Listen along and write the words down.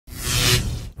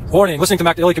Warning, listening to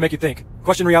Mac Illy can make you think,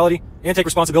 question reality, and take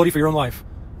responsibility for your own life.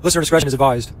 Listener discretion is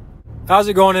advised. How's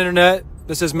it going, Internet?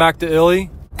 This is Mac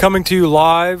Illy, coming to you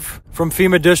live from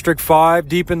FEMA District 5,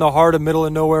 deep in the heart of middle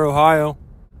of nowhere, Ohio,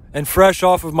 and fresh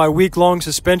off of my week-long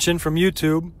suspension from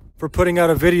YouTube for putting out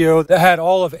a video that had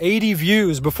all of 80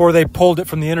 views before they pulled it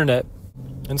from the internet.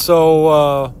 And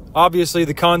so, obviously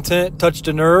the content touched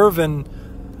a nerve, and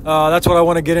that's what I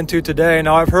want to get into today.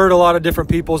 Now, I've heard a lot of different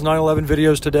people's 9/11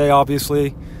 videos today,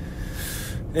 obviously,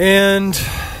 and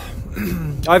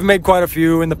I've made quite a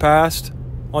few in the past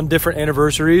on different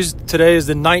anniversaries. Today is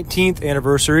the 19th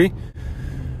anniversary,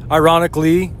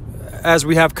 ironically, as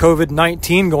we have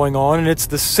COVID-19 going on, and it's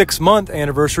the 6-month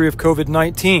anniversary of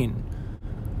COVID-19.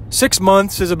 6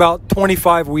 months is about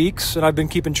 25 weeks, and I've been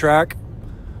keeping track.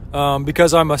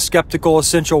 Because I'm a skeptical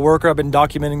essential worker, I've been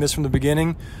documenting this from the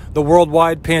beginning. The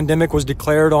worldwide pandemic was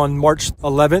declared on March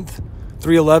 11th,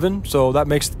 3/11. So that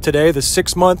makes today the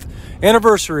 6-month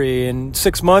anniversary. In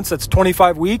 6 months, that's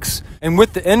 25 weeks. And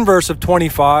with the inverse of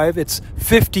 25, it's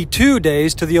 52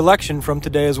 days to the election from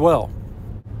today as well.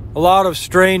 A lot of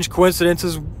strange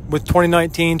coincidences with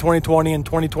 2019, 2020, and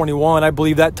 2021. I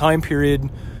believe that time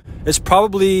period is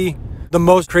probably the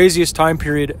most craziest time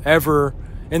period ever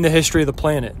in the history of the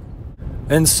planet.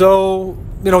 And so,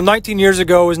 19 years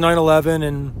ago was 9/11,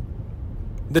 and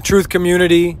the truth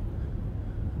community,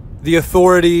 the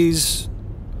authorities,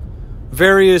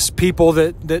 various people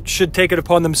that should take it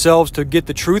upon themselves to get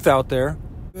the truth out there,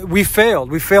 we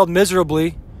failed. We failed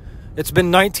miserably. It's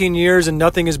been 19 years and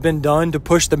nothing has been done to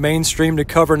push the mainstream to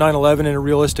cover 9/11 in a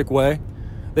realistic way.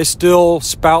 They still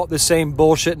spout the same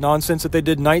bullshit nonsense that they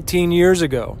did 19 years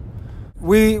ago.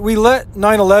 We let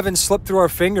 9/11 slip through our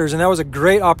fingers, and that was a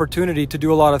great opportunity to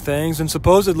do a lot of things. And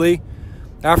supposedly,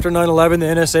 after 9/11, the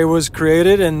NSA was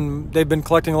created, and they've been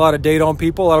collecting a lot of data on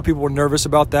people. A lot of people were nervous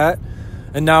about that.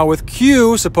 And now with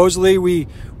Q, supposedly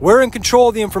we're in control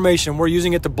of the information. We're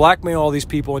using it to blackmail all these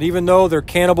people. And even though they're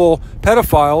cannibal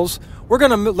pedophiles, we're going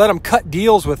to let them cut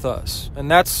deals with us. And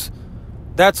that's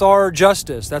our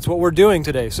justice. That's what we're doing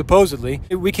today, supposedly.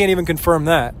 We can't even confirm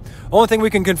that. Only thing we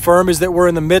can confirm is that we're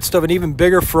in the midst of an even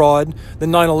bigger fraud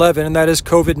than 9/11, and that is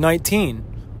COVID-19.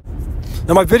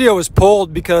 Now, my video was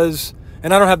pulled because,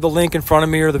 and I don't have the link in front of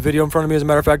me or the video in front of me. As a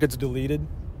matter of fact, it's deleted.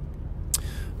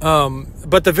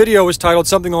 But the video was titled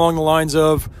something along the lines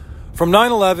of, from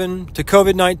 9/11 to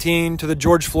COVID-19 to the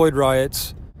George Floyd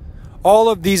riots, all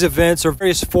of these events are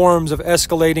various forms of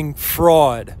escalating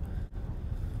fraud.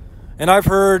 And I've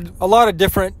heard a lot of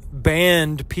different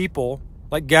banned people,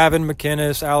 like Gavin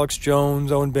McInnes, Alex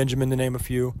Jones, Owen Benjamin, to name a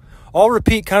few, all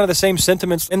repeat kind of the same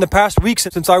sentiments in the past week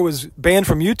since I was banned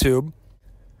from YouTube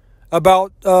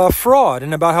about fraud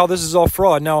and about how this is all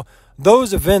fraud. Now,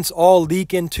 those events all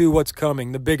leak into what's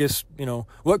coming, the biggest,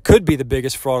 what could be the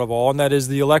biggest fraud of all, and that is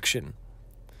the election.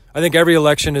 I think every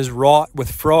election is wrought with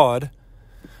fraud,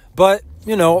 but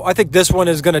I think this one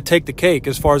is going to take the cake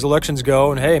as far as elections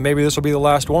go. And hey, maybe this will be the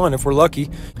last one if we're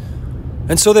lucky.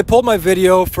 And so they pulled my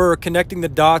video for connecting the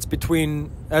dots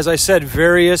between, as I said,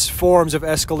 various forms of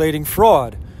escalating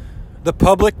fraud. The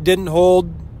public didn't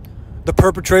hold the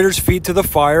perpetrators' feet to the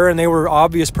fire, and they were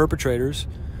obvious perpetrators.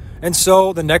 And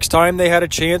so the next time they had a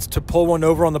chance to pull one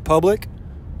over on the public,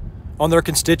 on their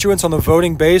constituents, on the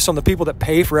voting base, on the people that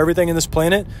pay for everything in this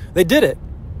planet, they did it.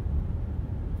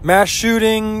 Mass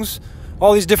shootings,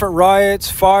 all these different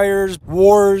riots, fires,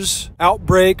 wars,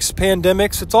 outbreaks,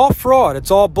 pandemics, it's all fraud.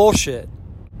 It's all bullshit.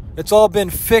 It's all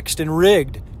been fixed and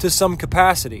rigged to some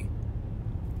capacity.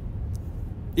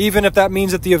 Even if that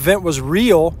means that the event was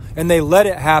real and they let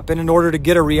it happen in order to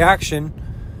get a reaction,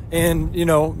 and,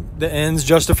 the ends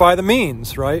justify the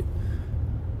means, right?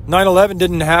 9/11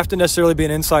 didn't have to necessarily be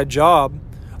an inside job,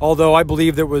 although I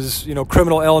believe there was,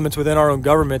 criminal elements within our own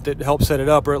government that helped set it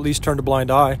up, or at least turned a blind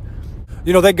eye.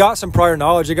 They got some prior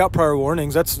knowledge. They got prior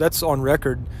warnings. That's on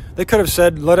record. They could have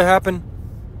said, let it happen.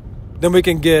 Then we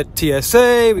can get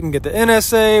TSA, we can get the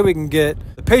NSA, we can get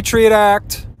the Patriot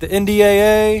Act, the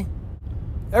NDAA,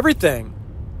 everything.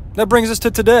 That brings us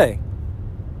to today.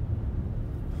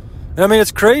 And I mean,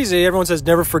 it's crazy. Everyone says,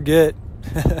 never forget.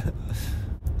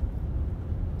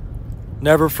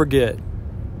 Never forget.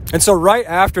 And so right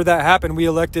after that happened, we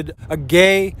elected a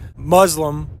gay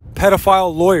Muslim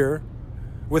pedophile lawyer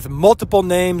with multiple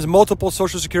names, multiple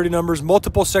social security numbers,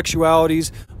 multiple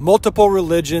sexualities, multiple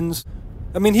religions.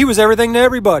 I mean, he was everything to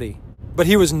everybody, but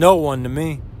he was no one to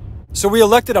me. So we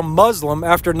elected a Muslim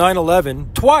after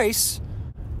 9/11 twice,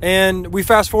 and we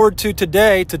fast forward to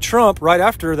today to Trump right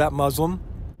after that Muslim.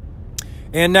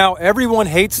 And now everyone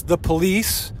hates the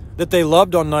police that they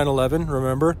loved on 9/11,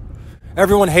 remember?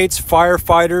 Everyone hates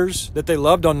firefighters that they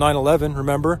loved on 9/11,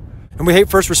 remember? And And we hate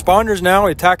first responders now,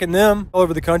 attacking them all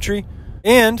over the country.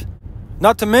 And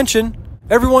not to mention,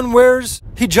 everyone wears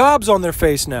hijabs on their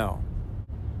face now.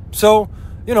 So,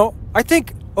 I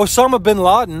think Osama bin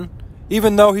Laden,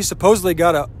 even though he supposedly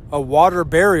got a water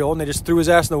burial and they just threw his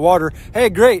ass in the water,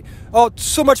 hey, great. Oh,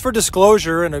 so much for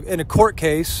disclosure in a court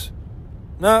case.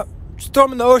 No, just throw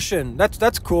him in the ocean.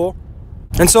 That's cool.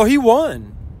 And so he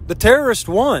won. The terrorist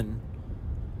won.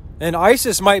 And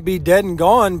ISIS might be dead and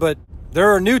gone, but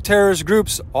there are new terrorist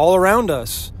groups all around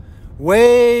us.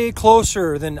 Way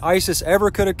closer than ISIS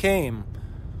ever could have came.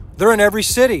 They're in every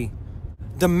city.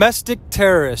 Domestic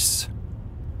terrorists.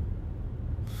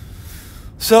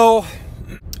 So,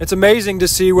 it's amazing to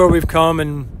see where we've come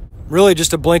in really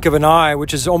just a blink of an eye,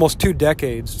 which is almost 2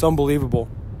 decades. It's unbelievable.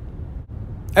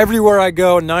 Everywhere I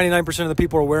go, 99% of the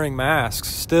people are wearing masks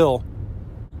still.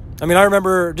 I mean, I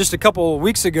remember just a couple of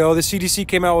weeks ago, the CDC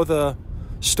came out with a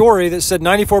story that said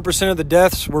 94% of the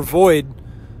deaths were void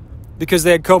because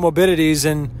they had comorbidities,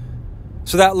 and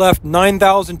so that left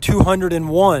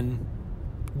 9,201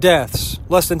 deaths,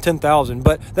 less than 10,000.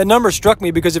 But that number struck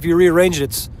me because if you rearrange it,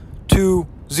 it's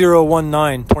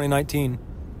 2019.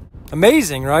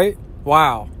 Amazing, right?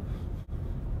 Wow.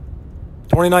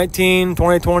 2019,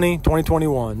 2020,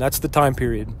 2021. That's the time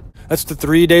period. That's the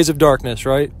 3 days of darkness,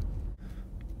 right?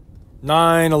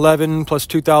 9/11 plus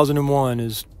 2001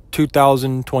 is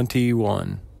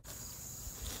 2021.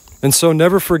 And so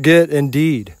never forget,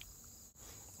 indeed.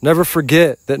 Never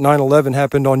forget that 9/11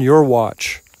 happened on your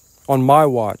watch, on my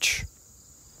watch.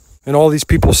 And all these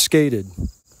people skated.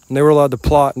 And they were allowed to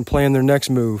plot and plan their next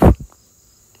move.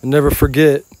 And never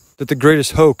forget that the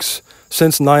greatest hoax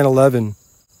since 9/11,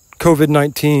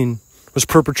 COVID-19, was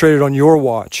perpetrated on your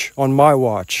watch, on my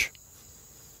watch.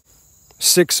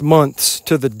 6 months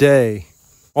to the day,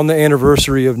 on the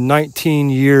anniversary of 19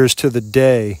 years to the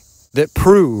day, that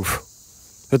prove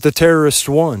that the terrorists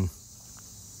won.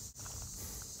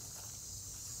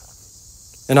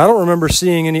 And I don't remember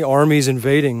seeing any armies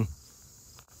invading.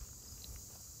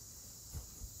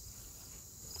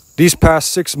 These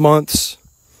past 6 months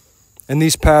and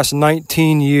these past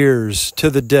 19 years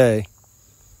to the day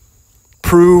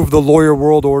prove the lawyer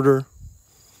world order,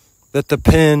 that the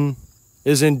pen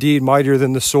is indeed mightier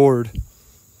than the sword.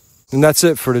 And that's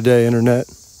it for today, Internet.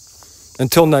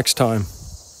 Until next time,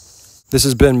 this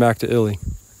has been Mac to Illy.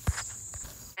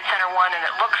 Center 1, and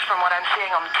it looks from what I'm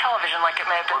seeing on the television like it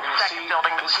may have been the second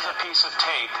building. This is a piece of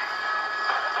tape,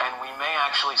 and we may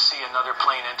actually see another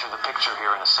plane enter the picture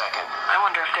here in a second. I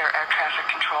wonder if there are air traffic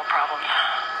control problems.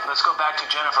 Let's go back to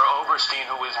Jennifer Oberstein,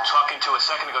 who was talking to a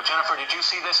second ago. Jennifer, did you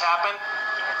see this happen?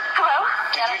 Hello?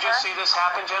 Did you just see this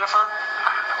happen, Jennifer?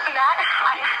 Matt,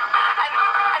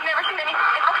 I've never seen anything.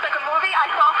 It looks like a movie. I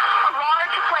saw a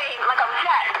large plane, like a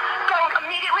jet, going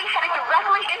immediately, heading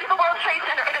directly into the World Trade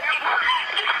Center. It just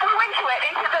flew into it,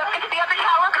 into the other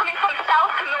tower, coming from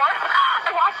south to north.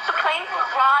 I watched the plane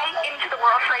fly into the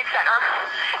World Trade Center.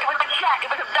 It was a jet.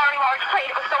 It was a very large plane.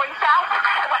 It was going fast.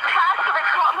 It went past the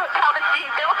Ritz-Carlton Hotel that's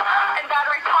being built in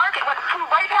Battery Park. It flew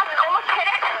right past it, almost hit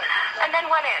it, and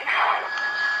then went in.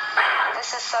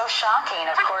 This is so shocking,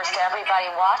 of course, to everybody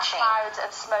watching. Clouds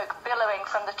and smoke billowing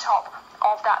from the top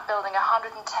of that building,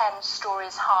 110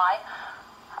 stories high.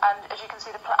 And as you can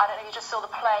see, I don't know, you just saw the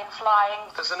plane flying.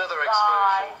 There's another by.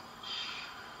 explosion.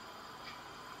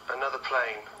 Another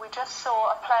plane. We just saw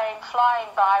a plane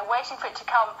flying by, waiting for it to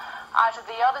come out of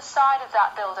the other side of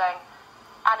that building,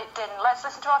 and it didn't. Let's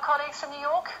listen to our colleagues from New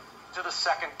York. To the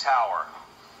second tower.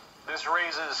 This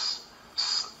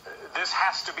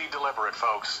has to be deliberate,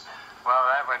 folks. Well,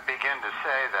 that would begin to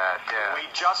say that, yeah. We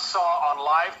just saw on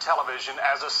live television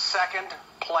as a second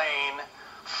plane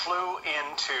flew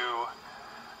into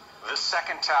the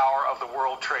second tower of the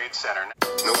World Trade Center.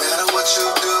 No matter what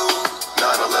you do,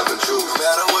 9/11 truth. No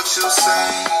matter what you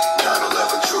say.